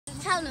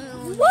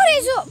What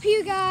is up,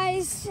 you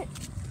guys?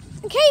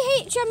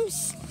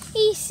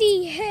 KHMEC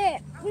here.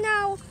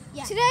 Now,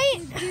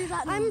 today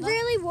I'm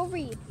really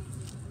worried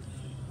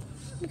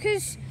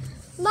because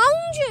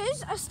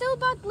loungers are still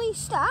badly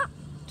stacked.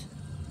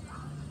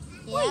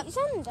 Yep. Wait,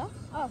 Xander?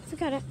 Oh,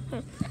 forget it.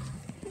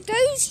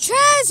 Those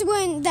chairs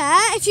weren't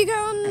there. If you go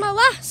on my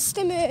last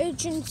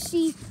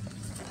emergency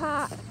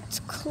part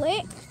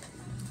clip,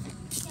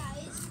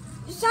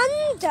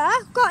 Xander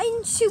got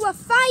into a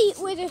fight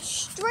with a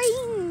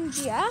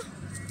stranger.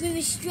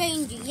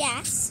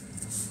 Yes.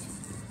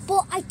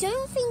 But I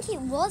don't think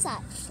it was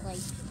actually.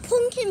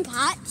 Pumpkin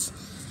Patch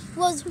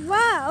was...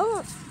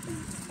 Well,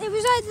 it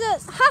was either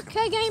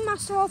Hacker, Game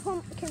Master or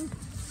Pumpkin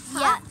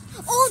Patch. Yeah.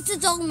 Or the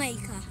Doll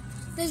Maker.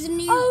 There's a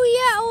new... Oh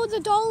yeah, or the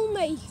Doll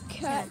Maker.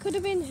 Yeah. It could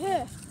have been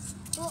her.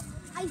 But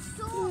I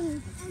saw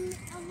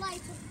a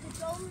light of the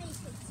Doll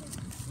Maker.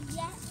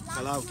 Yes.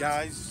 Hello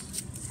guys.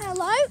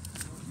 Hello.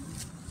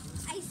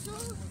 I saw...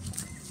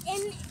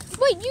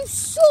 Wait, you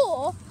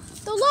saw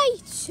the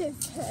light of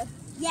her?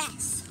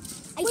 Yes.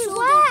 Wait,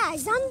 where?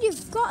 Xander,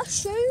 you've got to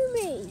show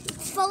me.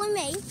 Follow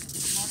me.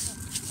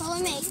 Follow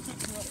me.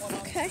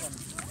 Okay.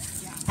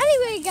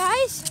 Anyway,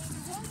 guys,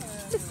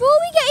 before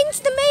we get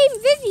into the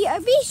main video,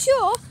 be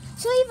sure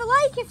to leave a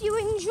like if you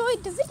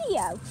enjoyed the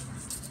video.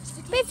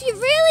 But if you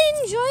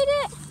really enjoyed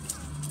it,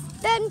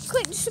 then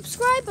click the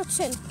subscribe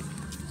button.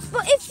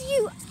 But if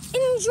you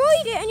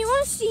enjoyed it and you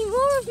want to see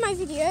more of my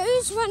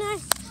videos when I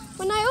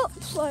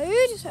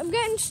upload,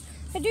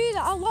 I do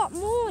that a lot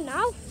more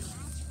now.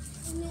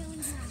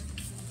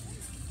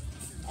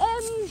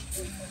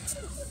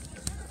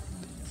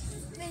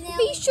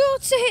 Be sure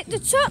to hit the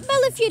top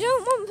bell if you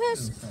don't want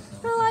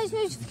personalised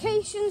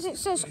notifications. It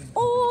says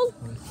all.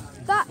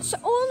 That's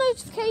all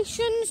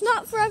notifications,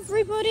 not for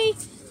everybody,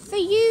 for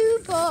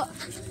you, but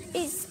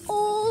it's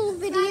all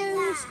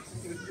videos.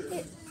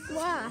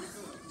 Wow.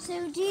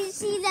 So do you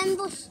see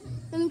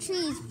them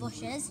trees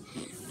bushes?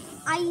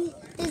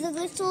 There's a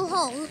little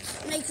hole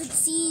and I could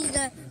see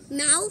the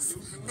mouth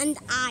and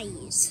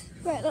eyes.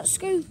 Right, let's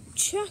go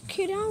check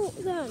it out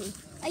then.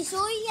 I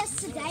saw it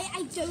yesterday.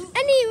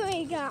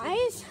 Anyway,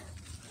 guys,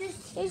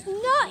 it's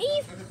not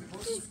even.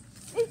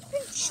 It's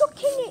been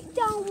chucking it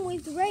down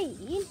with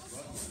rain.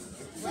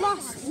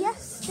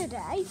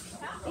 Yesterday,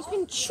 it's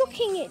been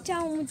chucking it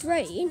down with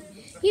rain.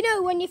 You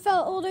know when you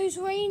felt all those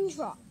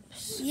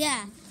raindrops?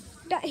 Yeah.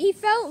 That he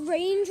felt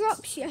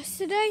raindrops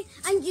yesterday.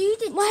 And you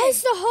did.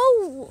 Where's the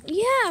hole?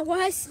 Yeah,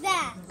 where's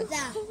there?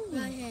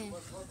 Right here,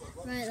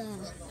 right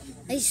there.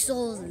 I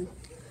saw them.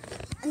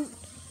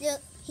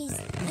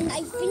 And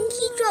I think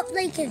he dropped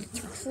like a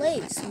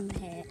clue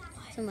somewhere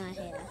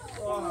here.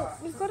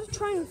 We've got to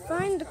try and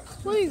find a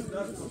clue.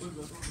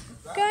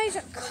 Guys,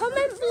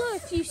 comment below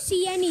if you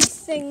see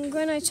anything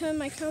when I turn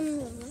my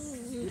camera on.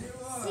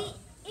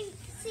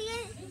 See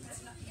it?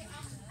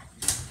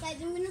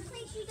 Guys, I'm going to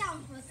place you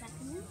down for a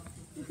second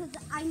because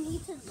I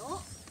need to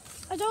look.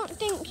 I don't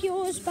think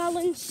yours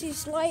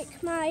balances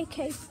like my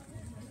cape.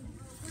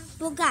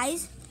 But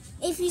guys,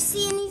 if you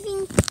see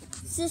anything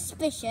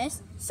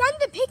suspicious,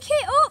 Xander, pick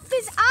it up.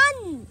 There's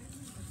ants.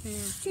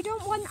 Yeah. You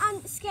don't want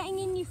ants getting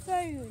in your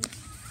phone.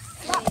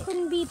 That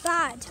couldn't be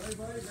bad.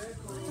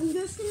 I'm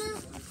just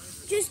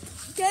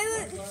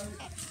gonna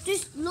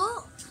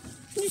look.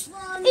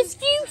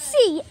 If you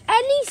see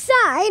any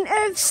sign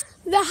of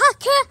the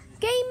Hacker,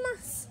 Game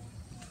Master,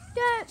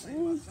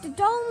 the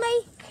Doll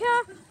Maker,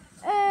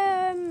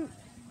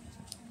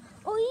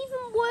 or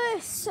even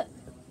worse,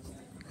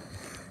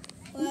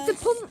 the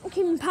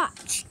Pumpkin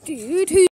Patch dude who